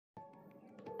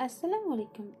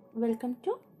Assalamualaikum. Welcome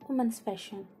to Women's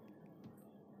Fashion.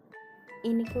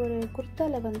 இன்னைக்கு ஒரு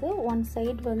குர்தால வந்து ஒன்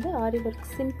சைடு வந்து ஆரி ஒர்க்,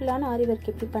 சிம்பிளான ஆரி ஒர்க்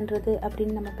எப்படி பண்ணுறது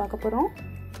அப்படின்னு நம்ம பார்க்க போகிறோம்.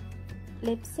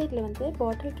 லெஃப்ட் சைடில் வந்து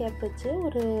பாட்டில் கேப் வச்சு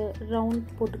ஒரு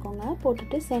ரவுண்ட் போட்டுக்கோங்க.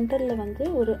 போட்டுட்டு சென்டரில் வந்து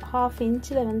ஒரு 1/2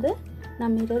 இன்ச்சில் வந்து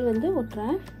நான் மிரர் வந்து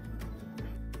ஒட்டுறேன்.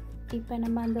 இப்போ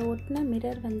நம்ம அந்த ஒட்டின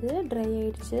மிரர் வந்து ட்ரை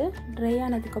ஆகிடுச்சு. ட்ரை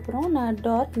ஆனதுக்கப்புறம் நான்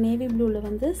டார்க் நேவி ப்ளூவில்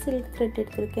வந்து சில்க் த்ரெட்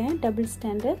எடுத்திருக்கேன், டபுள்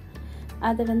ஸ்டாண்டு.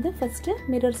 அதை வந்து ஃபஸ்ட்டு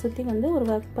மிரர் சுற்றி வந்து ஒரு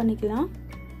ஒர்க் பண்ணிக்கலாம்.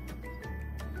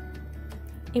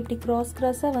 இப்படி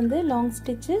கிராஸாக வந்து லாங்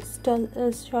ஸ்டிச்சு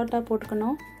ஷார்ட்டாக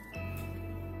போட்டுக்கணும்.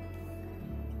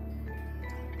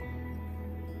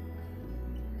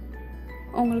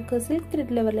 உங்களுக்கு சில்க்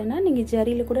த்ரெட்டில் வரலைன்னா நீங்கள்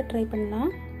ஜரியில் கூட ட்ரை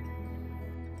பண்ணலாம்.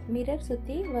 மிரர்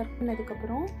சுற்றி ஒர்க்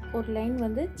பண்ணதுக்கப்புறம் ஒரு லைன்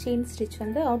வந்து செயின் ஸ்டிச்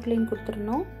வந்து அவுட்லைன்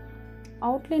கொடுத்துடணும்.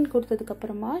 அவுட்லைன்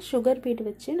கொடுத்ததுக்கப்புறமா சுகர் பீட்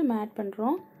வச்சு நம்ம ஆட்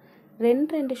பண்ணுறோம்.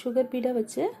 ரெண்டு சுகர் பீடை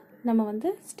வச்சு நம்ம வந்து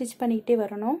ஸ்டிச் பண்ணிக்கிட்டே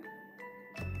வரணும்.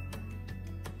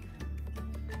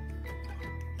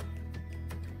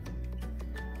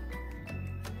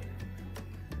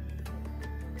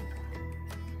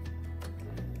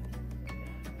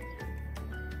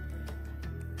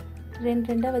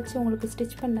 ரெண்டாக வச்சு உங்களுக்கு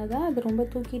ஸ்டிச் பண்ணாதான் அது ரொம்ப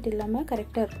தூக்கிட்டு இல்லாமல்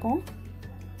கரெக்டாக இருக்கும்.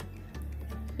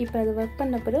 இப்போ அது ஒர்க்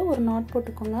பண்ண பிறகு ஒரு நாட்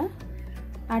போட்டுக்கோங்க.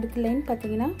 அடுத்த லைன்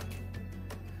பார்த்தீங்கன்னா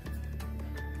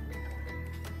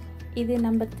இது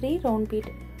நம்பர் 3 ரவுண்ட்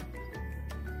பீட்.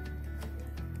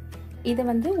 இதை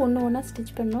வந்து ஒன்று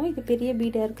ஸ்டிச் பண்ணணும். இது பெரிய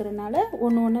பீடாக இருக்கிறதுனால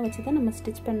ஒன்று வச்சு தான் நம்ம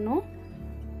ஸ்டிச் பண்ணணும்.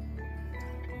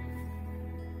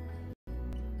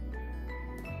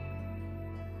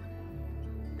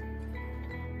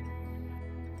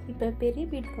 இப்போ பெரிய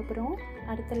பீட்க்கு அப்புறம்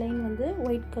அடுத்த லைன் வந்து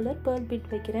ஒயிட் கலர் பேர்ல் பீட்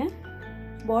வைக்கிறேன்.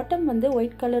 பாட்டம் வந்து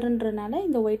ஒயிட் கலருன்றனால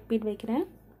இந்த ஒயிட் பீட் வைக்கிறேன்.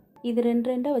 இது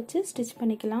ரெண்டாக வச்சு ஸ்டிச்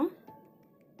பண்ணிக்கலாம்.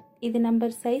 இது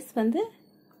நம்பர் சைஸ் வந்து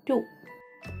 2.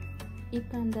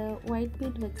 இப்போ அந்த ஒயிட்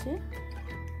பீட் வச்சு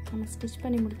நம்ம ஸ்டிச்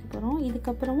பண்ணி முடிக்க போகிறோம்.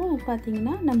 இதுக்கப்புறமும்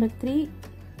பார்த்தீங்கன்னா நம்பர் 3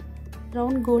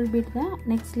 ரவுண்ட் கோல்ட் பீட் தான்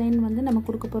நெக்ஸ்ட் லைன் வந்து நம்ம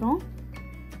கொடுக்க போகிறோம்.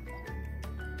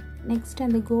 நெக்ஸ்ட்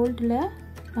அந்த கோல்டில்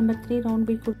நம்பர் 3 ரவுண்ட்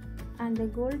பீட் அந்த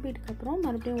கோல்ட் பீட்க்கு அப்புறம்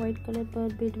மறுபடியும் ஒயிட் கலர்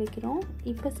பேர்ல் பீட் வைக்கிறோம்.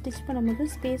 இப்போ ஸ்டிச் பண்ணும்போது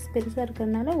ஸ்பேஸ் பெருசாக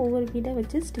இருக்கிறதுனால ஒவ்வொரு பீடாக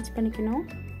வச்சு ஸ்டிச் பண்ணிக்கணும்.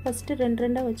 ஃபஸ்ட்டு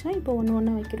ரெண்டாக வச்சோம், இப்போ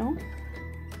ஒன்று வைக்கிறோம்.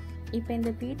 இப்போ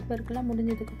இந்த பீட் ஒர்க்லாம்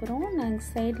முடிஞ்சதுக்கப்புறம் நான்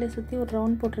சைடில் சுற்றி ஒரு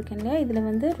ரவுண்ட் போட்டிருக்கேங்க. இதில்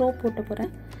வந்து ரோப் ஓட்ட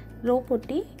போகிறேன். ரோப்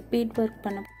ஒட்டி பீட் ஒர்க்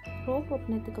பண்ண. ரோப்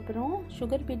ஓட்டினதுக்கப்புறம்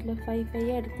சுகர் பீட்டில் 5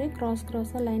 எடுத்து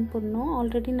கிராஸாக லைன் போடணும்.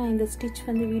 ஆல்ரெடி நான் இந்த ஸ்டிச்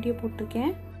வந்து வீடியோ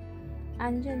போட்டிருக்கேன்.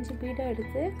 5 பீடாக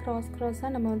எடுத்து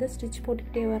கிராஸாக நம்ம வந்து ஸ்டிச்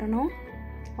போட்டுக்கிட்டே வரணும்.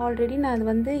 ஆல்ரெடி நான் அது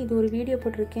வந்து இது ஒரு வீடியோ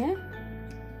போட்டிருக்கேன்.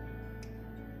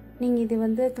 நீங்கள் இது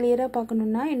வந்து கிளியராக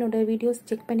பார்க்கணுன்னா என்னோடய வீடியோஸ்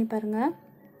செக் பண்ணி பாருங்கள்.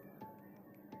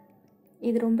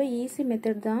 இது ரொம்ப ஈஸி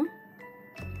மெத்தட் தான்.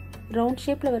 ரவுண்ட்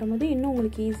ஷேப்பில் வரும்போது இன்னும்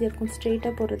உங்களுக்கு ஈஸியாக இருக்கும்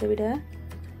ஸ்ட்ரெயிட்டாக போடுறதை விட.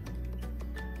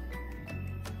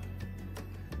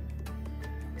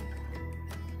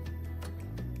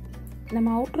 நம்ம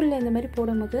அவுட்டரில் இந்த மாதிரி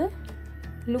போடும்போது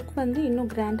லுக் வந்து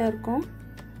இன்னும் கிராண்டாக இருக்கும்.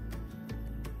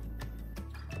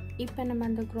 இப்போ நம்ம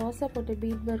அந்த கிராஸாக போட்ட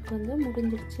பீட் ஒர்க் வந்து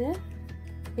முடிஞ்சிருச்சு.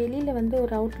 வெளியில் வந்து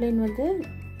ஒரு அவுட்லைன் வந்து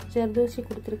ஜர்தோஷி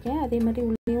கொடுத்துருக்கேன். அதே மாதிரி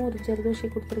உள்ளேயும் ஒரு ஜர்தோஷி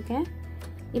கொடுத்துருக்கேன்.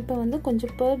 இப்போ வந்து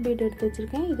கொஞ்சம் பேர்ல் பீட் எடுத்து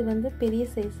வச்சுருக்கேன். இது வந்து பெரிய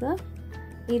சைஸு.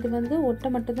 இது வந்து ஒட்ட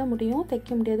மட்டும் தான் முடியும்,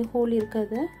 தைக்க முடியாது, ஹோல்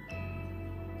இருக்காது.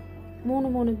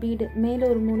 3 பீடு, மேலே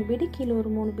ஒரு 3 பீடு, கீழே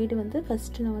ஒரு 3 பீடு வந்து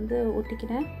ஃபஸ்ட்டு நான் வந்து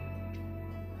ஒட்டிக்கிறேன்.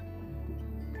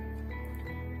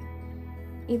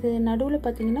 இது நடுவில்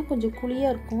பார்த்தீங்கன்னா கொஞ்சம்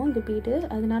குழியாக இருக்கும் இந்த பீடு,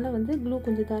 அதனால வந்து க்ளூ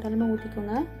கொஞ்சம் தாராளமாக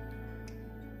ஊற்றிக்கோங்க.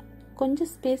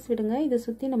 கொஞ்சம் ஸ்பேஸ் விடுங்க. இதை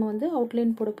சுற்றி நம்ம வந்து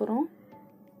அவுட்லைன் போட போகிறோம்.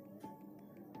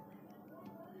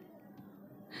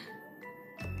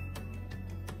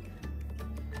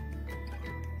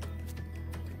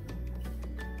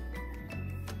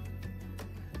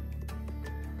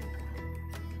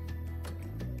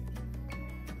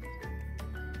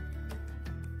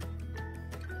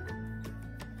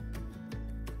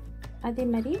 அதே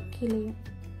மாதிரி கீழேயும்.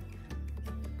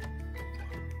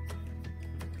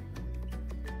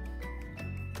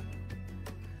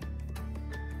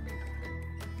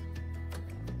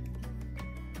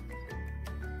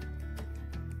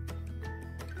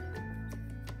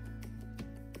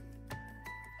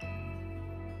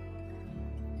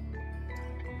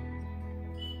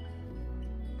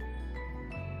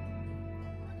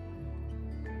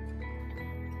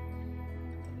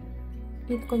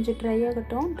 இது கொஞ்சம் ட்ரை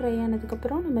ஆகட்டும். ட்ரை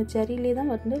ஆனதுக்கப்புறம் நம்ம ஜரியிலே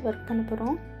தான் வந்து ஒர்க் பண்ண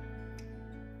போகிறோம்.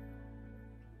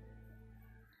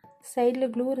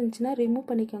 சைடில் க்ளூ இருந்துச்சுன்னா ரிமூவ்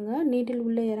பண்ணிக்கோங்க. நீடில்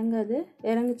உள்ளே இறங்காது.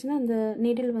 இறங்குச்சுன்னா அந்த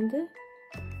நீடில் வந்து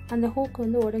அந்த ஹூக்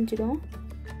வந்து உடஞ்சிடும்.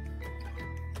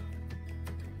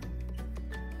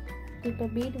 இப்போ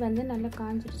பீட் வந்து நல்லா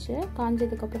காஞ்சிருச்சு.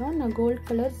 காஞ்சதுக்கப்புறம் நான் கோல்ட்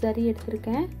கலர் ஜரி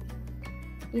எடுத்திருக்கேன்.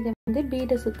 இதை வந்து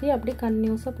பீடை சுற்றி அப்படியே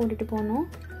கன்டினியூஸாக போட்டுட்டு போகணும்.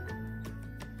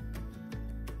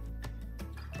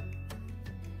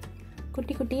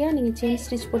 குட்டி குட்டியாக நீங்கள் செயின்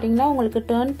ஸ்டிச் போட்டிங்கன்னா உங்களுக்கு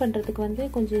டர்ன் பண்ணுறதுக்கு வந்து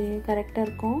கொஞ்சம் கரெக்டாக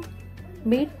இருக்கும்.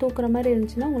 பீட் தூக்குற மாதிரி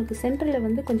இருந்துச்சுன்னா உங்களுக்கு சென்டரில்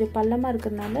வந்து கொஞ்சம் பள்ளமாக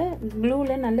இருக்கிறதுனால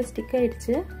க்ளூவில் நல்லா ஸ்டிக்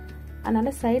ஆகிடுச்சு.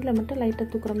 அதனால் சைடில் மட்டும் லைட்டாக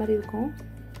தூக்குற மாதிரி இருக்கும்.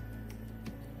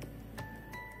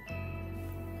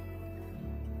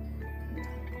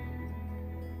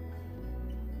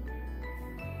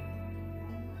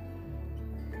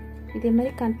 இதே மாதிரி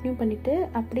கண்டினியூ பண்ணிவிட்டு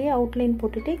அப்படியே அவுட்லைன்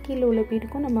போட்டுட்டு கீழே உள்ள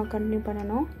பீடுக்கும் நம்ம கண்டினியூ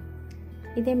பண்ணணும்.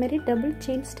 இதே மாதிரி டபுள்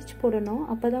செயின் ஸ்டிச் போடணும்.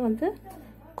 அப்போ தான் வந்து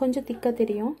கொஞ்சம் திக்காக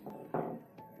தெரியும்.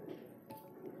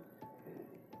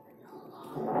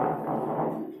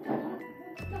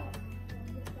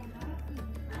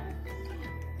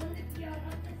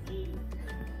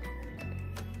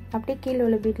 அப்படியே கீழே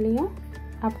உள்ள பீட்லேயும்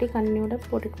அப்படியே கண்டினியூடாக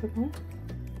போட்டுட்டு போடணும்.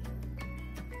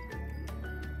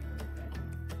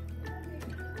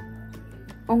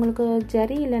 உங்களுக்கு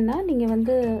ஜரி இல்லைன்னா நீங்கள்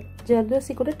வந்து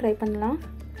ஜர்தோசி கூட ட்ரை பண்ணலாம்.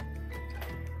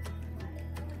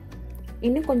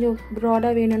 இன்னும் கொஞ்சம்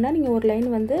ப்ராடாக வேணும்னா நீங்கள் ஒரு லைன்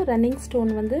வந்து ரன்னிங்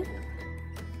ஸ்டோன் வந்து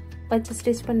வச்சு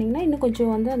ஸ்டிச் பண்ணிங்கன்னா இன்னும்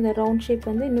கொஞ்சம் வந்து அந்த ரவுண்ட் ஷேப்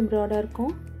வந்து இன்னும் ப்ராடாக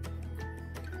இருக்கும்.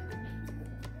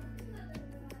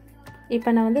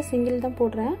 இப்போ நான் வந்து சிங்கிள் தான்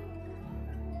போடுறேன்.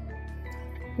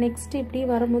 நெக்ஸ்ட் இப்படி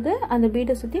வரும்போது அந்த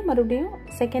பீடை சுற்றி மறுபடியும்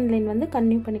செகண்ட் லைன் வந்து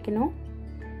கண்டினியூ பண்ணிக்கணும்.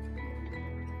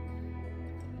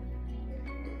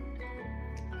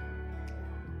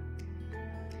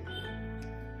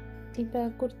 இப்போ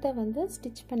குர்த்தா வந்து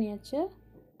ஸ்டிச் பண்ணியாச்சு.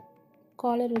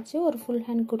 காலர் வச்சு ஒரு ஃபுல்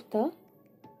ஹேண்ட் குர்த்தா.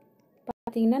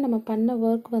 பார்த்தீங்கன்னா நம்ம பண்ண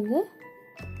ஒர்க் வந்து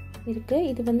இருக்குது.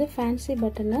 இது வந்து ஃபேன்சி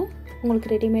பட்டனு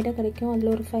உங்களுக்கு ரெடிமேடாக கிடைக்கும்.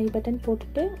 அதில் ஒரு 5 பட்டன்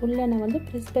போட்டுட்டு உள்ளே நான் வந்து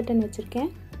ப்ரெஸ் பட்டன்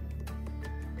வச்சுருக்கேன்.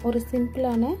 ஒரு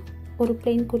சிம்பிளான ஒரு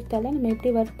பிளெயின் குர்த்தாவில் நம்ம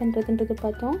எப்படி ஒர்க் பண்ணுறதுன்றது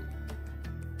பார்த்தோம்.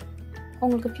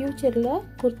 உங்களுக்கு ஃப்யூச்சரில்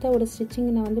குர்த்தாவோட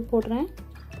ஸ்டிச்சிங் நான் வந்து போடுறேன்.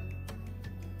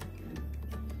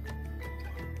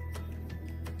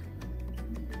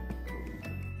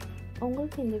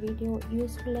 உங்களுக்கு இந்த வீடியோ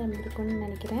யூஸ்ஃபுல்லாக இருந்திருக்கும்னு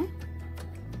நினைக்கிறேன்.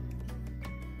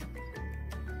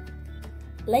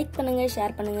 லைக் பண்ணுங்கள்,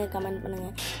 ஷேர் பண்ணுங்கள், கமெண்ட்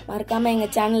பண்ணுங்கள். மறக்காமல்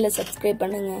எங்கள் சேனலை சப்ஸ்கிரைப்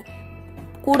பண்ணுங்கள்.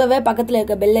 கூடவே பக்கத்தில்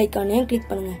இருக்க பெல் ஐக்கானையும் கிளிக்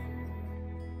பண்ணுங்கள்.